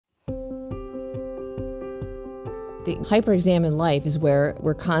The hyper-examined life is where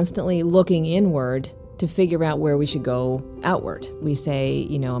we're constantly looking inward to figure out where we should go outward. We say,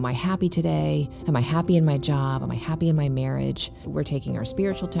 am I happy today? Am I happy in my job? Am I happy in my marriage? We're taking our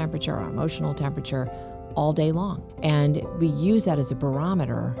spiritual temperature, our emotional temperature all day long. And we use that as a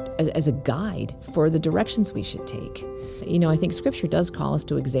barometer, as a guide for the directions we should take. I think Scripture does call us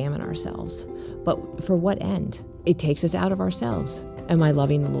to examine ourselves. But for what end? It takes us out of ourselves. Am I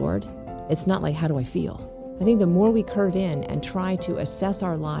loving the Lord? It's not like, how do I feel? I think the more we curve in and try to assess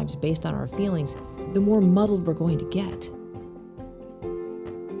our lives based on our feelings, the more muddled we're going to get.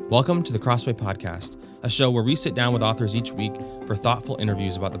 Welcome to the Crossway Podcast, a show where we sit down with authors each week for thoughtful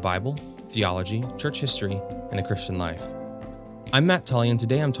interviews about the Bible, theology, church history, and the Christian life. I'm Matt Tully, and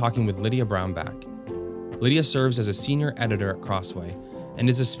today I'm talking with Lydia Brownback. Lydia serves as a senior editor at Crossway and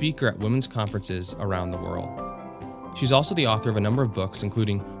is a speaker at women's conferences around the world. She's also the author of a number of books,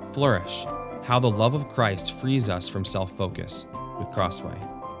 including Flourish, How the Love of Christ Frees Us from Self-Focus, with Crossway.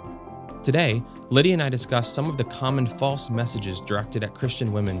 Today, Lydia and I discuss some of the common false messages directed at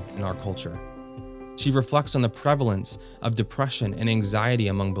Christian women in our culture. She reflects on the prevalence of depression and anxiety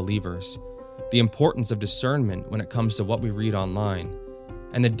among believers, the importance of discernment when it comes to what we read online,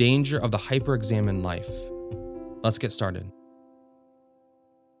 and the danger of the hyper-examined life. Let's get started.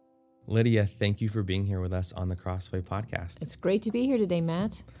 Lydia, thank you for being here with us on the Crossway Podcast. It's great to be here today,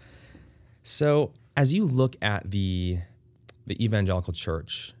 Matt. So, as you look at the evangelical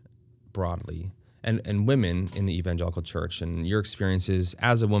church broadly, and women in the evangelical church, and your experiences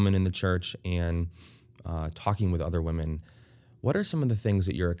as a woman in the church and talking with other women, what are some of the things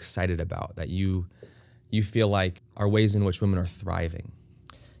that you're excited about that you feel like are ways in which women are thriving?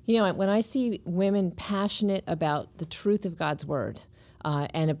 When I see women passionate about the truth of God's Word,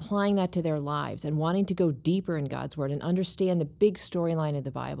 and applying that to their lives and wanting to go deeper in God's Word and understand the big storyline of the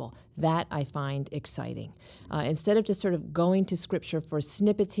Bible, that I find exciting. Instead of just sort of going to Scripture for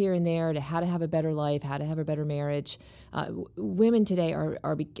snippets here and there to how to have a better life, how to have a better marriage, women today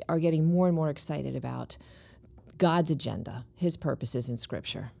are getting more and more excited about God's agenda, His purposes in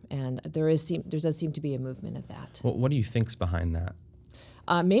Scripture, and there does seem to be a movement of that. Well, what do you think's behind that?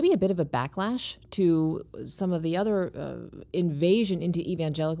 Maybe a bit of a backlash to some of the other invasion into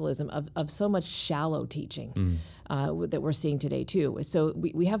evangelicalism of so much shallow teaching that we're seeing today too. So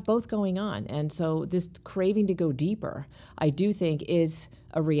we have both going on, and so this craving to go deeper, I do think, is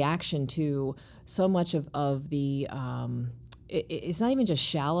a reaction to so much of the it's not even just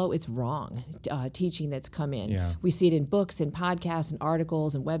shallow, it's wrong teaching that's come in. Yeah. We see it in books and podcasts and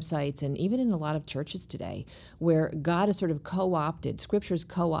articles and websites and even in a lot of churches today where God is sort of co-opted, Scripture's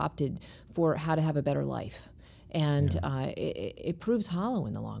co-opted for how to have a better life. And it proves hollow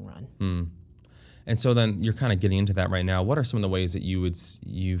in the long run. And so then you're kind of getting into that right now. What are some of the ways that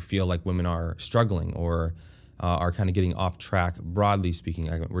you feel like women are struggling or are kind of getting off track, broadly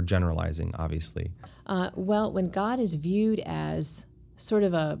speaking? We're generalizing, obviously. Well, when God is viewed as sort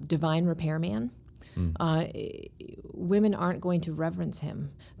of a divine repairman, women aren't going to reverence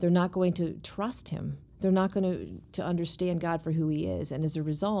Him. They're not going to trust Him. They're not going to understand God for who He is. And as a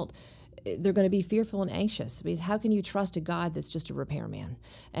result, they're going to be fearful and anxious. Because how can you trust a God that's just a repairman?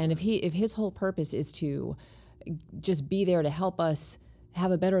 And if His whole purpose is to just be there to help us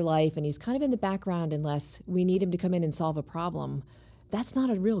have a better life, and He's kind of in the background unless we need Him to come in and solve a problem, that's not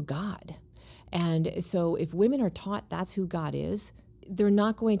a real God. And so if women are taught that's who God is, they're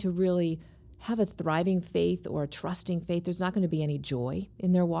not going to really have a thriving faith or a trusting faith. There's not going to be any joy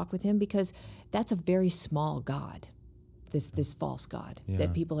in their walk with Him because that's a very small God, this false God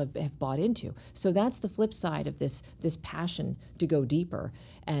that people have bought into. So that's the flip side of this passion to go deeper,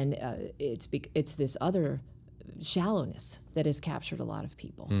 and it's this other shallowness that has captured a lot of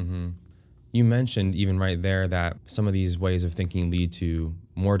people. Mm-hmm. You mentioned even right there that some of these ways of thinking lead to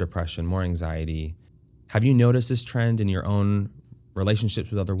more depression, more anxiety. Have you noticed this trend in your own relationships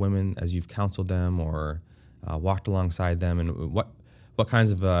with other women as you've counseled them or walked alongside them? And what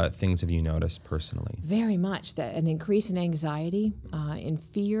kinds of things have you noticed personally? Very much. An increase in anxiety, in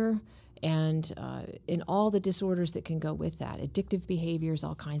fear, and in all the disorders that can go with that, addictive behaviors,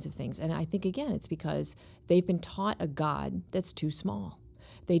 all kinds of things. And I think, again, it's because they've been taught a God that's too small.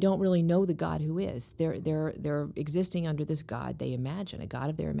 They don't really know the God who is. They're existing under this God they imagine, a God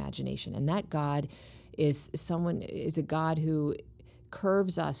of their imagination. And that God is a God who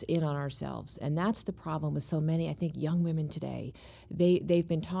curves us in on ourselves. And that's the problem with so many, I think, young women today. They've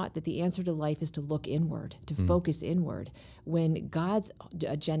been taught that the answer to life is to look inward, to focus inward, when God's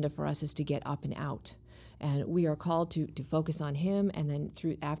agenda for us is to get up and out. And we are called to focus on Him, and then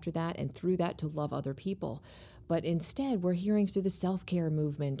through that to love other people. But instead, we're hearing through the self-care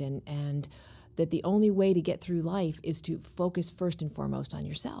movement and that the only way to get through life is to focus first and foremost on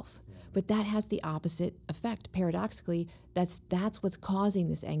yourself. But that has the opposite effect. Paradoxically, that's what's causing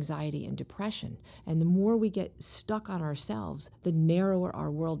this anxiety and depression. And the more we get stuck on ourselves, the narrower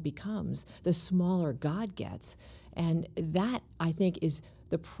our world becomes, the smaller God gets. And that, I think, is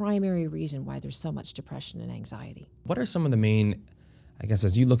the primary reason why there's so much depression and anxiety. What are some of the main, I guess,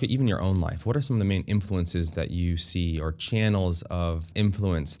 as you look at even your own life, what are some of the main influences that you see, or channels of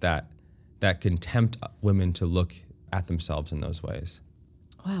influence that can tempt women to look at themselves in those ways?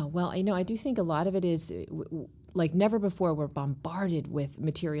 Wow. Well, I do think a lot of it is like never before. We're bombarded with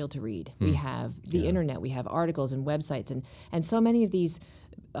material to read. We have the internet, we have articles and websites, and so many of these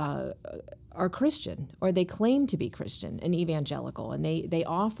are Christian, or they claim to be Christian and evangelical, and they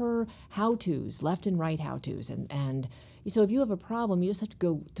offer how-tos, left and right how-tos. And so if you have a problem, you just have to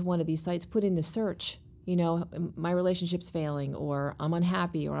go to one of these sites, put in the search, my relationship's failing, or I'm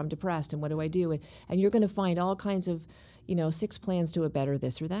unhappy, or I'm depressed, and what do I do? And you're going to find all kinds of 6 plans to a better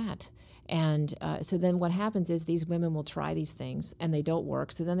this or that. And so then what happens is these women will try these things and they don't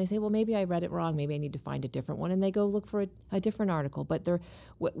work. So then they say, well, maybe I read it wrong. Maybe I need to find a different one. And they go look for a different article. But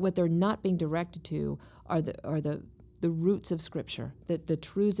what they're not being directed to are the roots of Scripture, the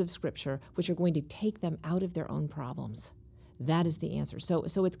truths of Scripture, which are going to take them out of their own problems. That is the answer. So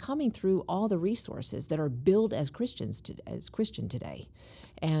it's coming through all the resources that are billed as Christian today.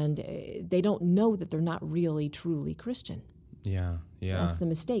 And they don't know that they're not really, truly Christian. Yeah. That's the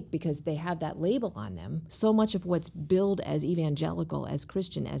mistake, because they have that label on them. So much of what's billed as evangelical, as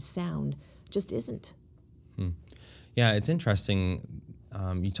Christian, as sound, just isn't. Yeah, it's interesting.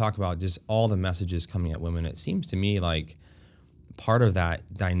 You talk about just all the messages coming at women. It seems to me like part of that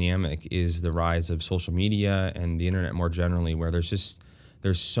dynamic is the rise of social media and the internet more generally, where there's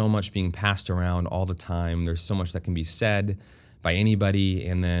so much being passed around all the time. There's so much that can be said by anybody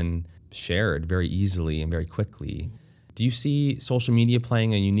and then shared very easily and very quickly. Do you see social media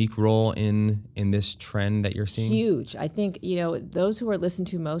playing a unique role in this trend that you're seeing? Huge. I think, those who are listened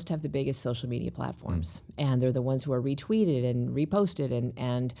to most have the biggest social media platforms, and they're the ones who are retweeted and reposted,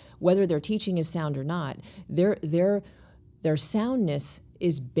 and whether their teaching is sound or not, their soundness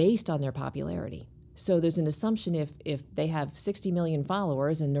is based on their popularity. So there's an assumption if they have 60 million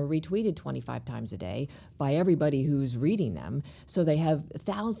followers and they're retweeted 25 times a day by everybody who's reading them, so they have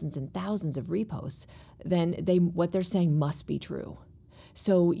thousands and thousands of reposts, then what they're saying must be true.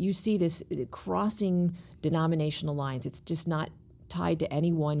 So you see this crossing denominational lines. It's just not tied to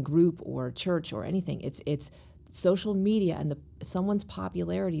any one group or church or anything. It's social media, and someone's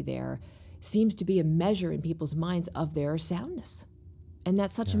popularity there seems to be a measure in people's minds of their soundness. And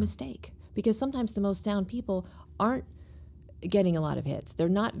that's such a mistake. Because sometimes the most sound people aren't getting a lot of hits. They're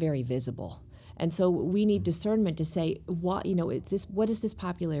not very visible. And so we need discernment to say, what does this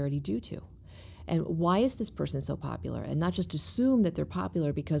popularity do to? And why is this person so popular? And not just assume that they're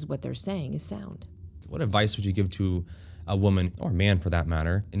popular because what they're saying is sound. What advice would you give to a woman, or man for that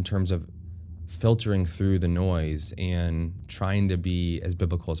matter, in terms of filtering through the noise and trying to be as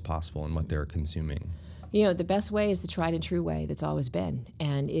biblical as possible in what they're consuming? The best way is the tried and true way that's always been,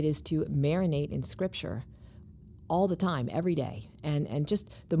 and it is to marinate in Scripture all the time, every day. And just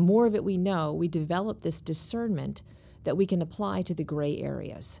the more of it we know, we develop this discernment that we can apply to the gray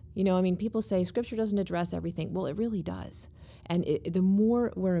areas. People say Scripture doesn't address everything. Well, it really does. And the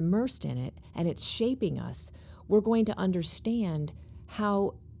more we're immersed in it and it's shaping us, we're going to understand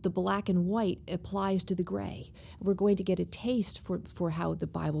how the black and white applies to the gray. We're going to get a taste for how the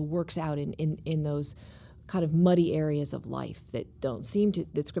Bible works out in those kind of muddy areas of life that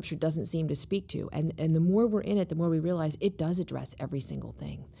Scripture doesn't seem to speak to. And the more we're in it, the more we realize it does address every single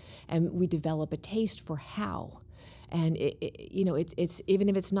thing. And we develop a taste for how. And it's even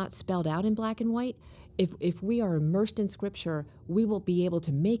if it's not spelled out in black and white, if we are immersed in Scripture, we will be able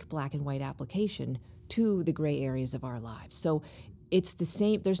to make black and white application to the gray areas of our lives. So it's the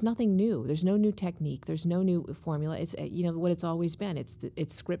same. There's nothing new. There's no new technique. There's no new formula. It's what it's always been.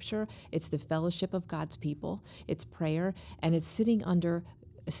 It's Scripture. It's the fellowship of God's people. It's prayer, and it's sitting under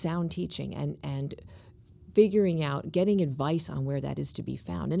sound teaching and figuring out, getting advice on where that is to be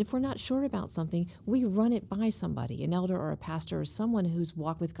found. And if we're not sure about something, we run it by somebody, an elder or a pastor or someone who's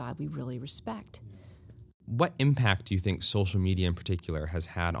walked with God we really respect. What impact do you think social media in particular has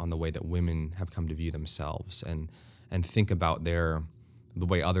had on the way that women have come to view themselves and think about the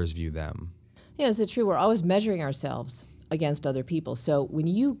way others view them? Yeah, is it true? We're always measuring ourselves against other people. So when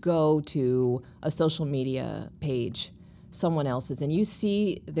you go to a social media page, someone else's, and you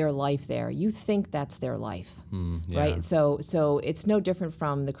see their life there, you think that's their life, right? So it's no different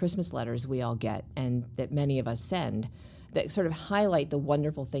from the Christmas letters we all get and that many of us send. that sort of highlight the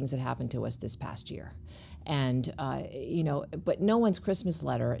wonderful things that happened to us this past year. And, but no one's Christmas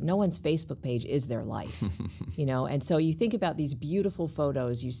letter, no one's Facebook page is their life, And so you think about these beautiful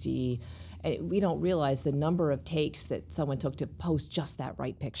photos you see, and we don't realize the number of takes that someone took to post just that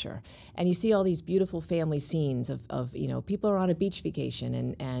right picture. And you see all these beautiful family scenes of people are on a beach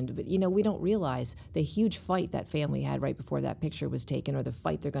vacation, but we don't realize the huge fight that family had right before that picture was taken, or the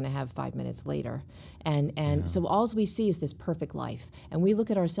fight they're going to have 5 minutes later. And so all we see is this perfect life. And we look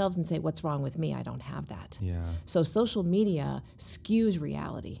at ourselves and say, what's wrong with me? I don't have that. Yeah. So social media skews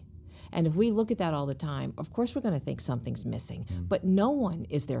reality. And if we look at that all the time, of course we're going to think something's missing. But no one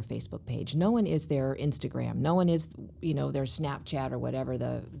is their Facebook page. No one is their Instagram. No one is, their Snapchat or whatever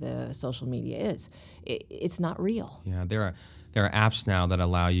the social media is. It's not real. Yeah, there are apps now that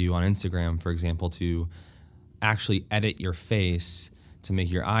allow you on Instagram, for example, to actually edit your face to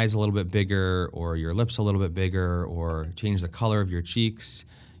make your eyes a little bit bigger or your lips a little bit bigger or change the color of your cheeks.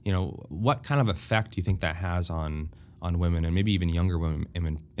 What kind of effect do you think that has on women, and maybe even younger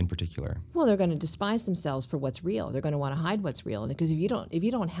women in particular? Well, they're going to despise themselves for what's real. They're going to want to hide what's real. Because if you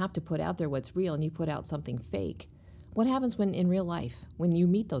don't have to put out there what's real and you put out something fake, what happens when in real life, when you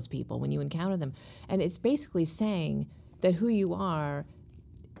meet those people, when you encounter them? And it's basically saying that who you are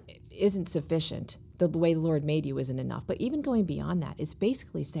isn't sufficient. The way the Lord made you isn't enough. But even going beyond that, it's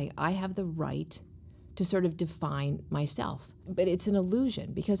basically saying I have the right to sort of define myself. But it's an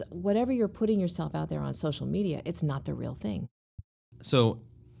illusion, because whatever you're putting yourself out there on social media, it's not the real thing. So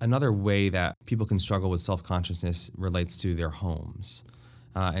another way that people can struggle with self-consciousness relates to their homes.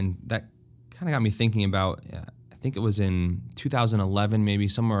 And that kind of got me thinking about, I think it was in 2011, maybe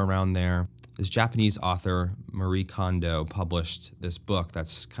somewhere around there, this Japanese author, Marie Kondo, published this book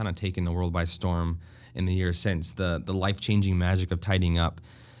that's kind of taken the world by storm in the years since, the life-changing magic of tidying up.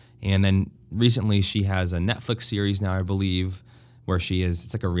 And then recently she has a Netflix series now, I believe, where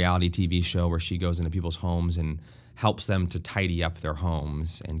it's like a reality TV show where she goes into people's homes and helps them to tidy up their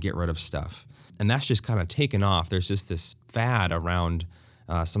homes and get rid of stuff. And that's just kind of taken off. There's just this fad around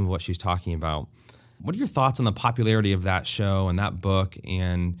some of what she's talking about. What are your thoughts on the popularity of that show and that book?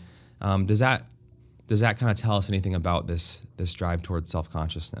 And does that kind of tell us anything about this drive towards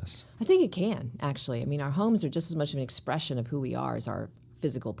self-consciousness? I think it can, actually. I mean, our homes are just as much of an expression of who we are as our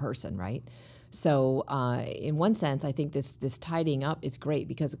physical person, right? So in one sense, I think this tidying up is great,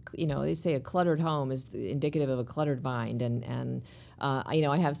 because they say a cluttered home is indicative of a cluttered mind, and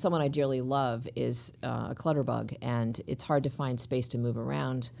I have someone I dearly love is a clutter bug, and it's hard to find space to move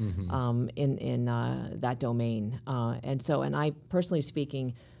around in that domain, and I personally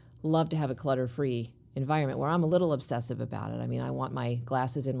speaking love to have a clutter-free environment where I'm a little obsessive about it. I mean, I want my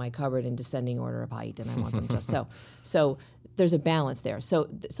glasses in my cupboard in descending order of height, and I want them just so. So there's a balance there. So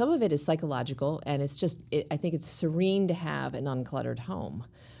some of it is psychological, and I think it's serene to have an uncluttered home.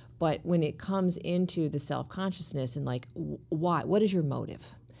 But when it comes into the self-consciousness and why, what is your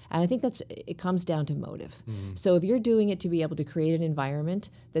motive? And I think it comes down to motive. Mm-hmm. So if you're doing it to be able to create an environment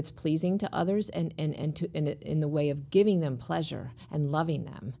that's pleasing to others and in the way of giving them pleasure and loving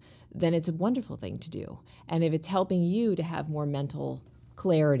them, then it's a wonderful thing to do. And if it's helping you to have more mental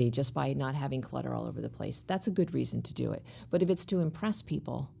clarity just by not having clutter all over the place, that's a good reason to do it. But if it's to impress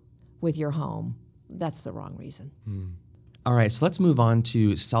people with your home, that's the wrong reason. Mm. All right, so let's move on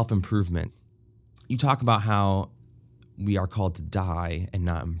to self-improvement. You talk about how we are called to die and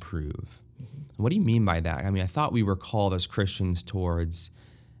not improve. Mm-hmm. What do you mean by that? I mean, I thought we were called as Christians towards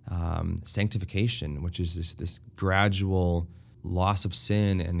sanctification, which is this gradual loss of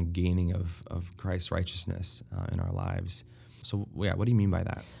sin and gaining of Christ's righteousness in our lives. So, yeah, what do you mean by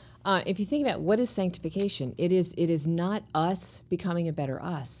that? If you think about what is sanctification, it is not us becoming a better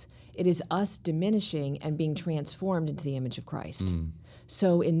us. It is us diminishing and being transformed into the image of Christ. Mm.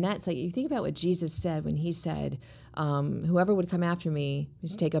 So in that, you think about what Jesus said when he said, whoever would come after me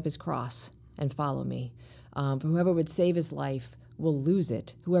must take up his cross and follow me. For whoever would save his life will lose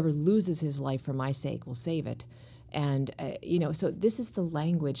it. Whoever loses his life for my sake will save it. And, so this is the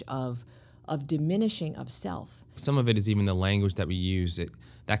language of diminishing of self. Some of it is even the language that we use.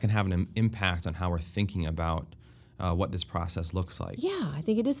 That can have an impact on how we're thinking about what this process looks like. Yeah, I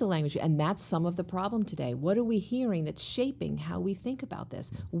think it is the language. And that's some of the problem today. What are we hearing that's shaping how we think about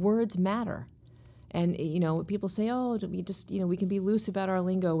this? Words matter. And, people say, we can be loose about our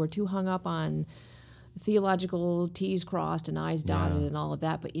lingo. We're too hung up on theological T's crossed and I's dotted and all of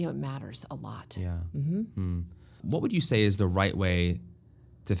that. But, it matters a lot. Yeah. Mm-hmm. Mm. What would you say is the right way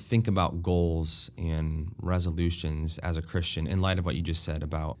to think about goals and resolutions as a Christian in light of what you just said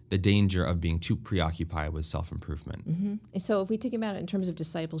about the danger of being too preoccupied with self-improvement? Mm-hmm. So if we think about it in terms of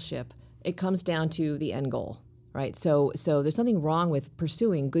discipleship, it comes down to the end goal. right? So there's something wrong with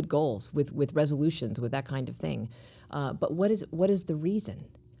pursuing good goals, with resolutions, with that kind of thing. But what is the reason?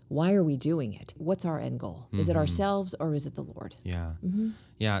 Why are we doing it? What's our end goal? Is it ourselves or is it the Lord? Yeah.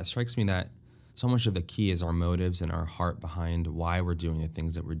 Yeah, it strikes me that so much of the key is our motives and our heart behind why we're doing the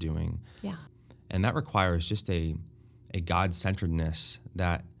things that we're doing. Yeah. And that requires just a God-centeredness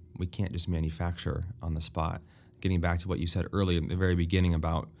that we can't just manufacture on the spot. Getting back to what you said earlier in the very beginning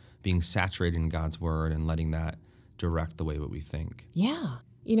about being saturated in God's word and letting that direct the way that we think. Yeah.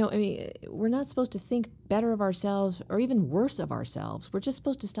 We're not supposed to think better of ourselves or even worse of ourselves. We're just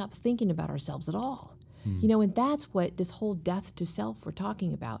supposed to stop thinking about ourselves at all. And that's what this whole death to self we're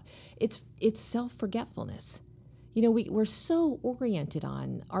talking about. It's self-forgetfulness. We're so oriented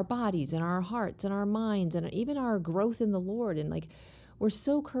on our bodies and our hearts and our minds and even our growth in the Lord. And we're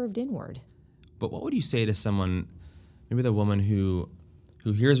so curved inward. But what would you say to someone, maybe the woman who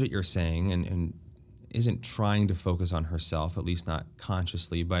hears what you're saying and isn't trying to focus on herself, at least not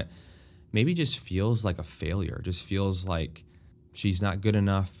consciously, but maybe just feels like a failure, just feels like she's not good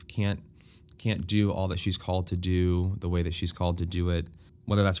enough, can't do all that she's called to do the way that she's called to do it,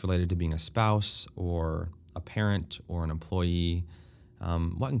 whether that's related to being a spouse or a parent or an employee.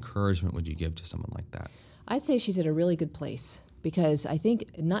 What encouragement would you give to someone like that? I'd say she's at a really good place, because I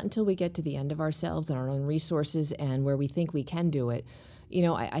think not until we get to the end of ourselves and our own resources and where we think we can do it,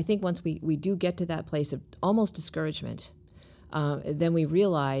 I think once we do get to that place of almost discouragement, then we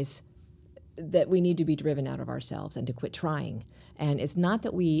realize that we need to be driven out of ourselves and to quit trying. And it's not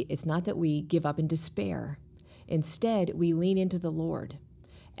that we give up in despair. Instead, we lean into the Lord,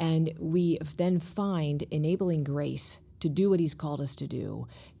 and we then find enabling grace to do what He's called us to do,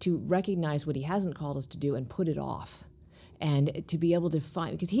 to recognize what He hasn't called us to do and put it off. And to be able to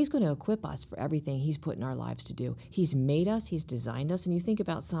find, because He's going to equip us for everything He's put in our lives to do. He's made us, He's designed us. And you think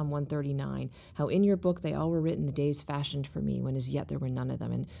about Psalm 139, how in your book they all were written, the days fashioned for me, when as yet there were none of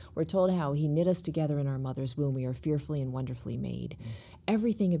them. And we're told how He knit us together in our mother's womb. We are fearfully and wonderfully made.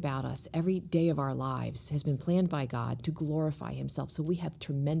 Everything about us, every day of our lives has been planned by God to glorify Himself. So we have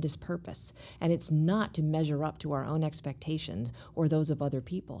tremendous purpose. And it's not to measure up to our own expectations or those of other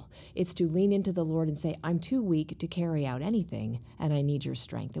people. It's to lean into the Lord and say, I'm too weak to carry out anything, and I need your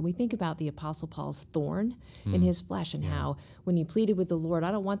strength. And we think about the Apostle Paul's thorn in his flesh, and how when he pleaded with the Lord,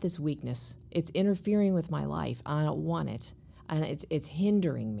 I don't want this weakness. It's interfering with my life. I don't want it. And it's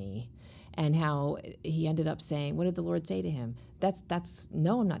hindering me. And how he ended up saying, what did the Lord say to him?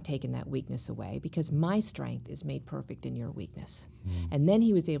 No, I'm not taking that weakness away, because my strength is made perfect in your weakness. And then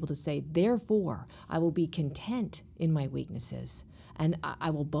he was able to say, therefore, I will be content in my weaknesses, and I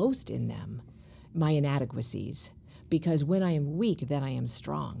will boast in them, my inadequacies. Because when I am weak, then I am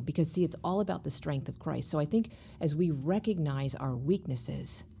strong. Because, see, it's all about the strength of Christ. So I think as we recognize our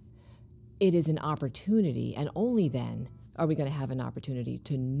weaknesses, it is an opportunity, and only then are we going to have an opportunity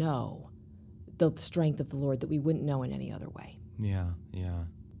to know the strength of the Lord that we wouldn't know in any other way. Yeah.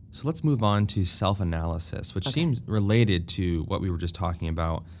 So let's move on to self-analysis, which seems related to what we were just talking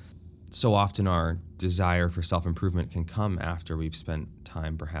about. So often our desire for self-improvement can come after we've spent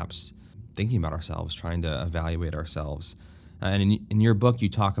time perhaps thinking about ourselves, trying to evaluate ourselves. And in your book, you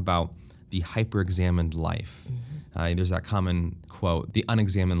talk about the hyper-examined life. There's that common quote, the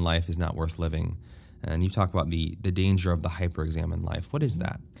unexamined life is not worth living. And you talk about the danger of the hyper-examined life. What is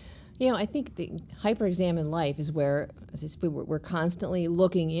that? I think the hyper-examined life is where, as I said, we're constantly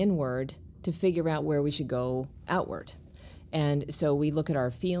looking inward to figure out where we should go outward. And so we look at our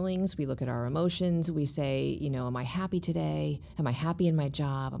feelings, we look at our emotions, we say, am I happy today? Am I happy in my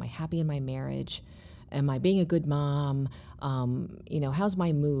job? Am I happy in my marriage? Am I being a good mom? How's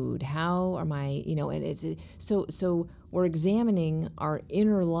my mood? How am I, and it's so we're examining our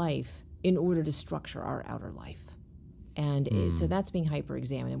inner life in order to structure our outer life. And so that's being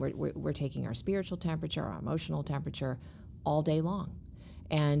hyper-examined. And we're taking our spiritual temperature, our emotional temperature all day long.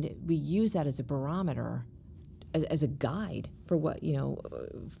 And we use that as a barometer, as a guide for what,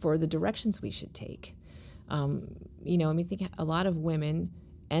 for the directions we should take. Think a lot of women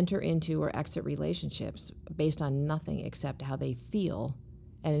enter into or exit relationships based on nothing except how they feel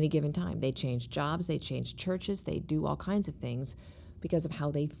at any given time. They change jobs, they change churches, they do all kinds of things because of how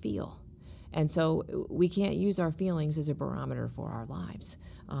they feel. And so we can't use our feelings as a barometer for our lives.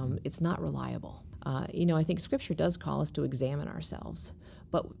 It's not reliable. I think Scripture does call us to examine ourselves,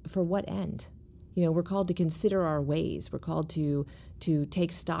 but for what end? We're called to consider our ways. We're called to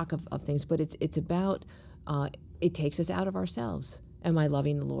take stock of things, but it's about, it takes us out of ourselves. Am I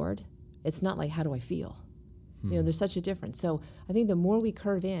loving the Lord? It's not like, how do I feel? There's such a difference. So I think the more we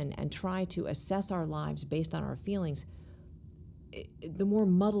curve in and try to assess our lives based on our feelings, the more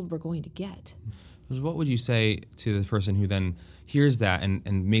muddled we're going to get. So what would you say to the person who then hears that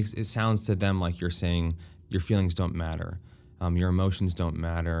and makes it sounds to them like you're saying your feelings don't matter, your emotions don't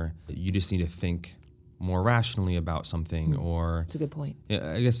matter, you just need to think more rationally about something? Or It's a good point.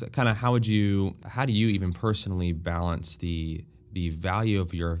 I guess kind of how do you even personally balance the value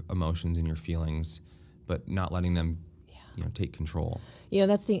of your emotions and your feelings, but not letting them take control?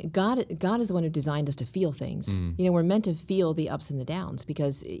 That's the thing. God is the one who designed us to feel things. We're meant to feel the ups and the downs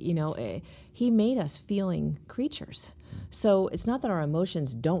because, he made us feeling creatures. So it's not that our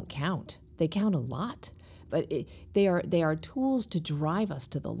emotions don't count. They count a lot. But they are tools to drive us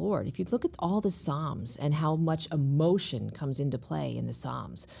to the Lord. If you look at all the Psalms and how much emotion comes into play in the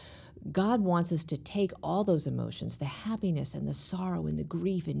Psalms, God wants us to take all those emotions, the happiness and the sorrow and the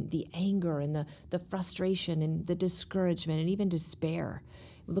grief and the anger and the frustration and the discouragement and even despair.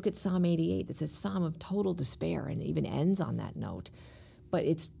 Look at Psalm 88. It's a psalm of total despair and it even ends on that note. But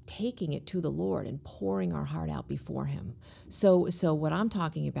it's taking it to the Lord and pouring our heart out before Him. So what I'm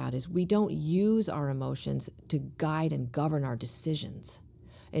talking about is we don't use our emotions to guide and govern our decisions.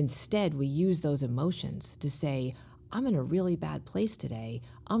 Instead, we use those emotions to say, I'm in a really bad place today.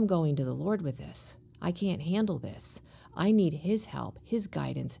 I'm going to the Lord with this. I can't handle this. I need His help, His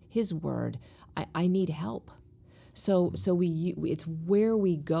guidance, His word. I need help. So it's where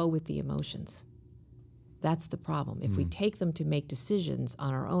we go with the emotions. That's the problem. If we take them to make decisions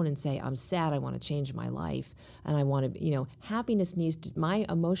on our own and say, I'm sad, I want to change my life, and I want to, happiness my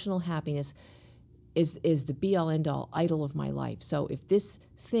emotional happiness is the be-all, end-all idol of my life. So if this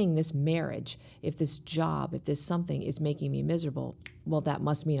thing, this marriage, if this job, if this something is making me miserable, well, that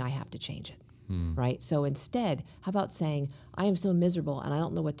must mean I have to change it, right? So instead, how about saying, I am so miserable and I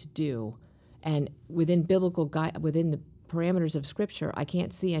don't know what to do, and within the parameters of Scripture, I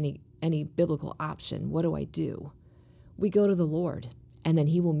can't see any biblical option. What do I do? We go to the Lord, and then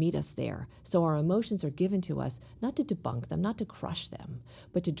He will meet us there. So our emotions are given to us not to debunk them, not to crush them,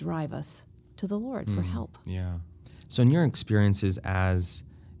 but to drive us to the Lord for help. Yeah. So in your experiences as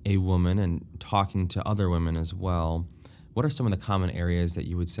a woman and talking to other women as well, what are some of the common areas that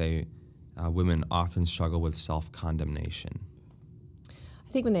you would say women often struggle with self-condemnation?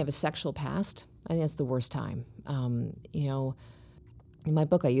 I think when they have a sexual past, I think that's the worst time. In my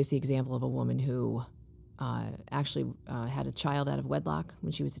book, I use the example of a woman who actually had a child out of wedlock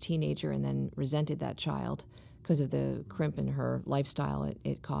when she was a teenager and then resented that child because of the crimp in her lifestyle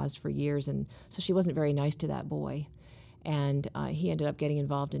it caused for years. And so she wasn't very nice to that boy. And he ended up getting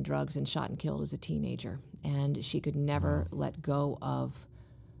involved in drugs and shot and killed as a teenager. And she could never let go of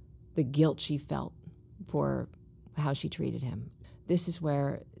the guilt she felt for how she treated him. This is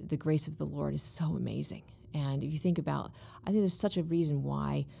where the grace of the Lord is so amazing. And if you think about, I think there's such a reason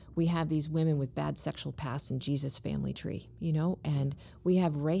why we have these women with bad sexual pasts in Jesus' family tree, and we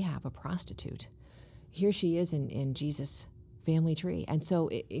have Rahab, a prostitute. Here she is in Jesus' family tree. And so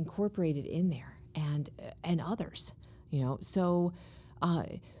it incorporated in there and others, So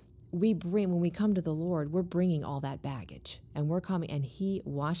when we come to the Lord, we're bringing all that baggage, and we're coming, and He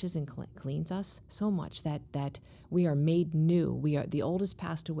washes and cleans us so much that we are made new. The old has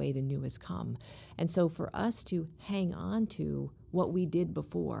passed away, the new has come. And so for us to hang on to what we did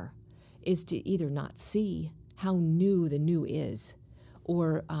before is to either not see how new the new is,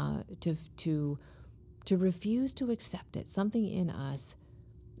 or to refuse to accept it. Something in us,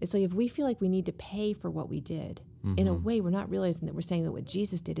 it's like if we feel like we need to pay for what we did, in a way, we're not realizing that we're saying that what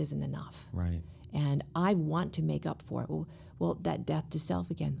Jesus did isn't enough. Right. And I want to make up for it. Well, that death to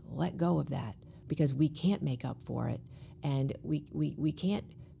self again, let go of that, because we can't make up for it. And we can't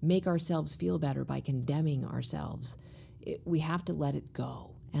make ourselves feel better by condemning ourselves. We have to let it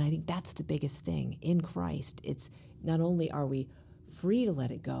go. And I think that's the biggest thing. In Christ, it's not only are we free to let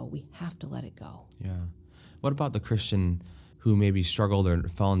it go, we have to let it go. Yeah. What about the Christian who maybe struggled or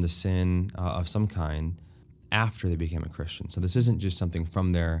fell into sin of some kind after they became a Christian? So this isn't just something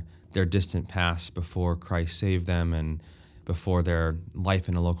from their distant past before Christ saved them and before their life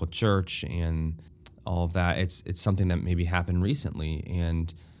in a local church and all of that. It's something that maybe happened recently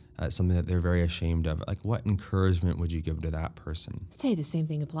and something that they're very ashamed of. Like, what encouragement would you give to that person? I'd say the same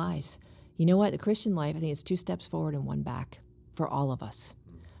thing applies. You know what? The Christian life, I think it's 2 steps forward and 1 back for all of us.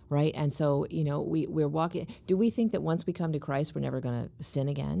 Right? And so, we're walking. Do we think that once we come to Christ, we're never going to sin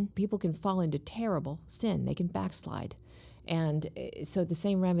again? People can fall into terrible sin. They can backslide. And so the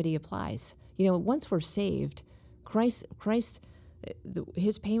same remedy applies. Once we're saved, Christ,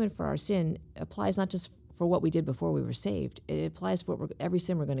 His payment for our sin applies not just for what we did before we were saved. It applies for every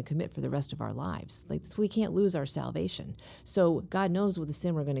sin we're going to commit for the rest of our lives. We can't lose our salvation. So God knows what the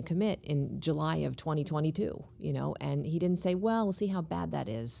sin we're going to commit in July of 2022, and He didn't say, well, we'll see how bad that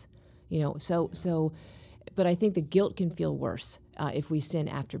is. But I think the guilt can feel worse if we sin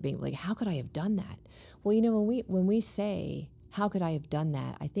after being like, how could I have done that? Well, when we say, how could I have done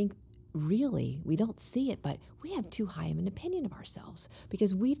that? I think really we don't see it, but we have too high of an opinion of ourselves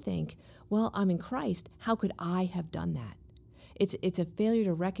because we think, well, I'm in Christ. How could I have done that? It's a failure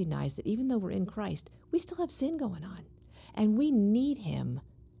to recognize that even though we're in Christ, we still have sin going on. And we need him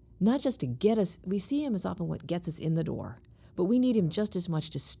not just to get us, we see him as often what gets us in the door, but we need him just as much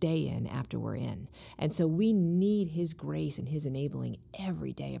to stay in after we're in. And so we need his grace and his enabling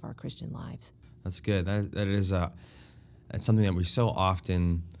every day of our Christian lives. That's good. That's something that we so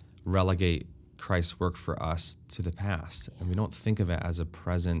often relegate Christ's work for us to the past. And we don't think of it as a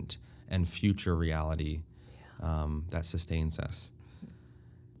present and future reality that sustains us.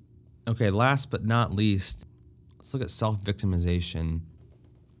 Okay, last but not least, let's look at self-victimization.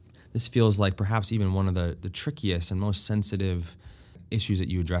 This feels like perhaps even one of the trickiest and most sensitive issues that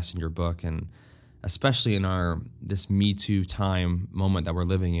you address in your book, and especially in this Me Too time moment that we're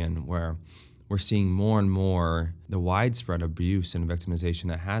living in, where we're seeing more and more the widespread abuse and victimization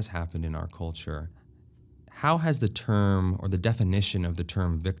that has happened in our culture. How has the term or the definition of the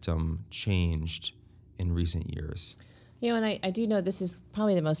term victim changed in recent years? And I do know this is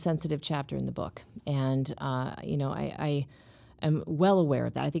probably the most sensitive chapter in the book. And, I am well aware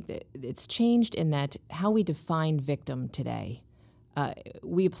of that. I think that it's changed in that how we define victim today,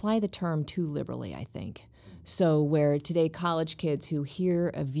 we apply the term too liberally, I think. So where today college kids who hear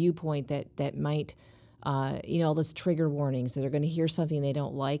a viewpoint that might, all those trigger warnings, that they're going to hear something they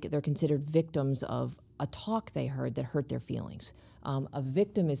don't like, they're considered victims of a talk they heard that hurt their feelings. A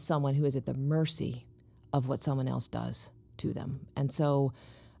victim is someone who is at the mercy of what someone else does to them. And so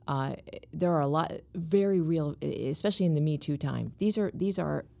there are a lot, very real, especially in the Me Too time, these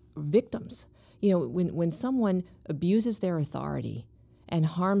are victims. When someone abuses their authority and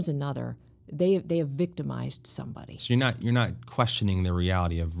harms another, they have victimized somebody. So you're not questioning the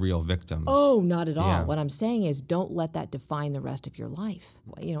reality of real victims. Oh, not at all. Yeah. What I'm saying is, don't let that define the rest of your life.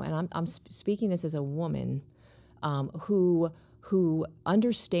 And I'm speaking this as a woman who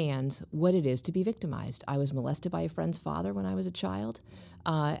understands what it is to be victimized. I was molested by a friend's father when I was a child,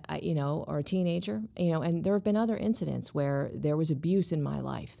 or a teenager, and there have been other incidents where there was abuse in my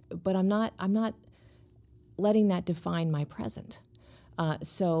life, but I'm not letting that define my present.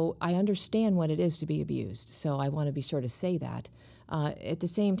 So I understand what it is to be abused. So I want to be sure to say that. At the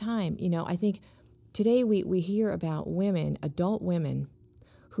same time, I think today we hear about women, adult women,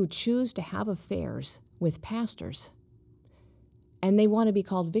 who choose to have affairs with pastors. And they want to be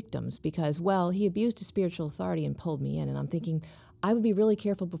called victims because, well, he abused his spiritual authority and pulled me in. And I'm thinking, I would be really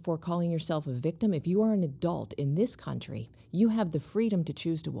careful before calling yourself a victim. If you are an adult in this country, you have the freedom to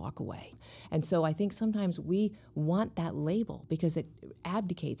choose to walk away. And so I think sometimes we want that label because it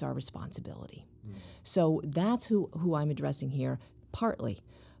abdicates our responsibility. So that's who I'm addressing here, partly.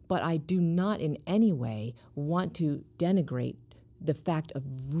 But I do not in any way want to denigrate the fact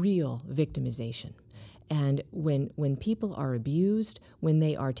of real victimization. And when people are abused, when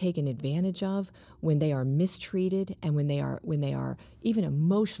they are taken advantage of, when they are mistreated, and when they are even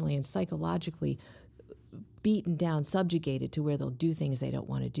emotionally and psychologically beaten down, subjugated to where they'll do things they don't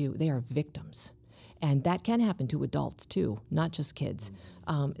want to do, they are victims. And that can happen to adults too, not just kids.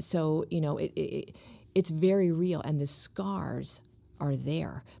 It's very real, and the scars are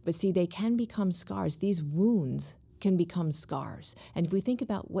there. But see, they can become scars. These wounds can become scars. And if we think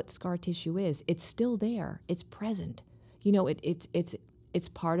about what scar tissue is, it's still there. It's present. It's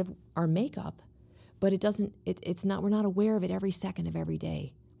part of our makeup, but we're not aware of it every second of every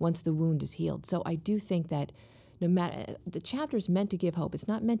day once the wound is healed. So I do think that no matter, the chapter is meant to give hope. It's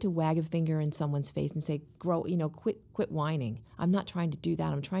not meant to wag a finger in someone's face and say, quit whining. I'm not trying to do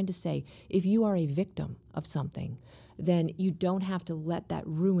that. I'm trying to say, if you are a victim of something, then you don't have to let that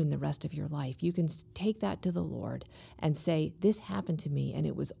ruin the rest of your life. You can take that to the Lord and say, this happened to me and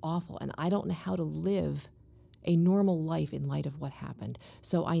it was awful and I don't know how to live a normal life in light of what happened.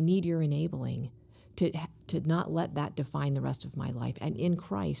 So I need your enabling to not let that define the rest of my life. And in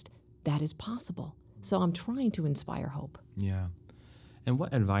Christ, that is possible. So I'm trying to inspire hope. Yeah. And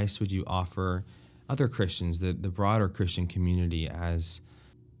what advice would you offer other Christians, the broader Christian community, as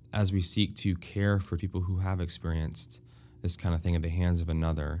we seek to care for people who have experienced this kind of thing at the hands of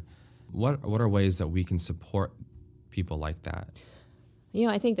another? What are ways that we can support people like that?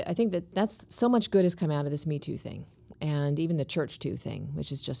 I think that's so much good has come out of this Me Too thing, and even the Church Too thing,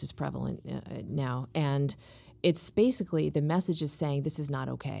 which is just as prevalent now. And it's basically the message is saying this is not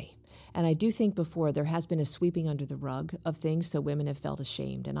okay. And I do think before there has been a sweeping under the rug of things, so women have felt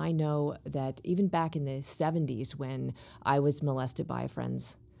ashamed. And I know that even back in the 70s when I was molested by a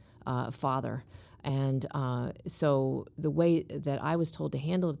friend's father. And so the way that I was told to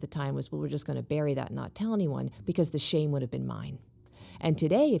handle it at the time was, well, we're just going to bury that and not tell anyone, because the shame would have been mine. And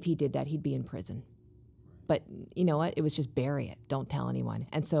today, if he did that, he'd be in prison. But you know what? It was just bury it. Don't tell anyone.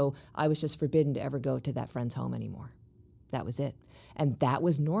 And so I was just forbidden to ever go to that friend's home anymore. That was it. And that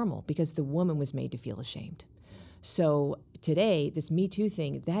was normal, because the woman was made to feel ashamed. So today, this Me Too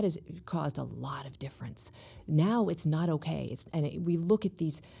thing, that has caused a lot of difference. Now it's not okay. We look at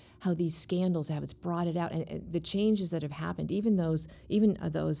how these scandals have, it's brought it out, and the changes that have happened, even those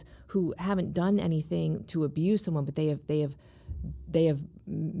who haven't done anything to abuse someone, but they have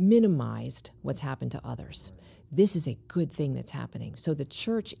minimized what's happened to others. This is a good thing that's happening. So the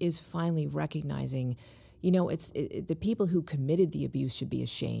church is finally recognizing, the people who committed the abuse should be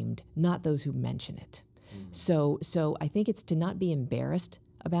ashamed, not those who mention it. So I think it's to not be embarrassed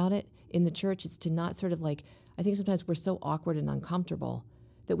about it in the church. It's to not sort of I think sometimes we're so awkward and uncomfortable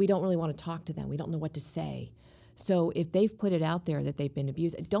that we don't really want to talk to them. We don't know what to say. So if they've put it out there that they've been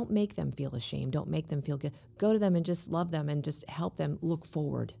abused, don't make them feel ashamed. Don't make them feel good. Go to them and just love them and just help them look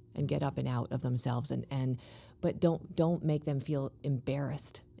forward and get up and out of themselves. But don't make them feel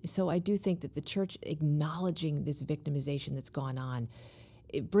embarrassed. So I do think that the church acknowledging this victimization that's gone on,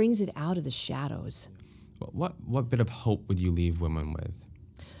 it brings it out of the shadows. What bit of hope would you leave women with?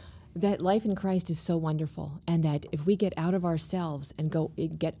 That life in Christ is so wonderful, and that if we get out of ourselves and go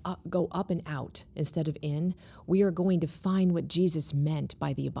up and out instead of in, we are going to find what Jesus meant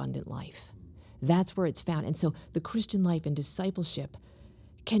by the abundant life. That's where it's found. And so the Christian life and discipleship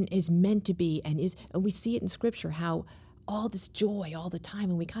is meant to be, and we see it in Scripture, how all this joy all the time,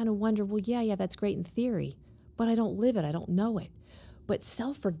 and we kind of wonder, well, yeah, that's great in theory, but I don't live it, I don't know it. But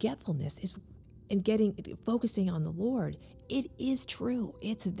self-forgetfulness and focusing on the Lord, it is true.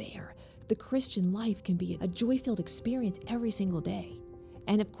 It's there. The Christian life can be a joy-filled experience every single day.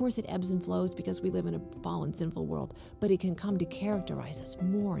 And of course it ebbs and flows because we live in a fallen, sinful world, but it can come to characterize us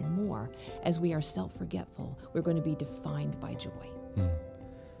more and more. As we are self-forgetful, we're going to be defined by joy.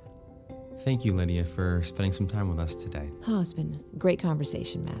 Thank you, Lydia, for spending some time with us today. Oh, it's been a great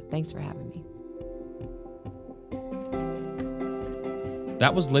conversation, Matt. Thanks for having me.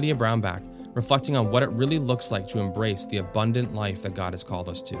 That was Lydia Brownback, reflecting on what it really looks like to embrace the abundant life that God has called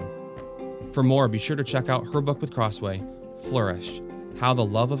us to. For more, be sure to check out her book with Crossway, Flourish: How the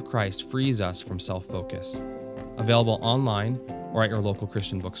Love of Christ Frees Us from Self-Focus, available online or at your local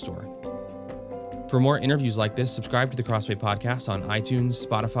Christian bookstore. For more interviews like this, subscribe to the Crossway Podcast on iTunes,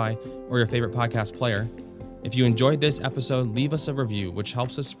 Spotify, or your favorite podcast player. If you enjoyed this episode, leave us a review, which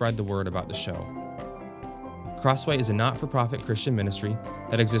helps us spread the word about the show. Crossway is a not-for-profit Christian ministry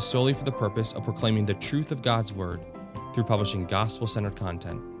that exists solely for the purpose of proclaiming the truth of God's Word through publishing gospel-centered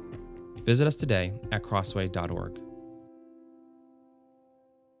content. Visit us today at crossway.org.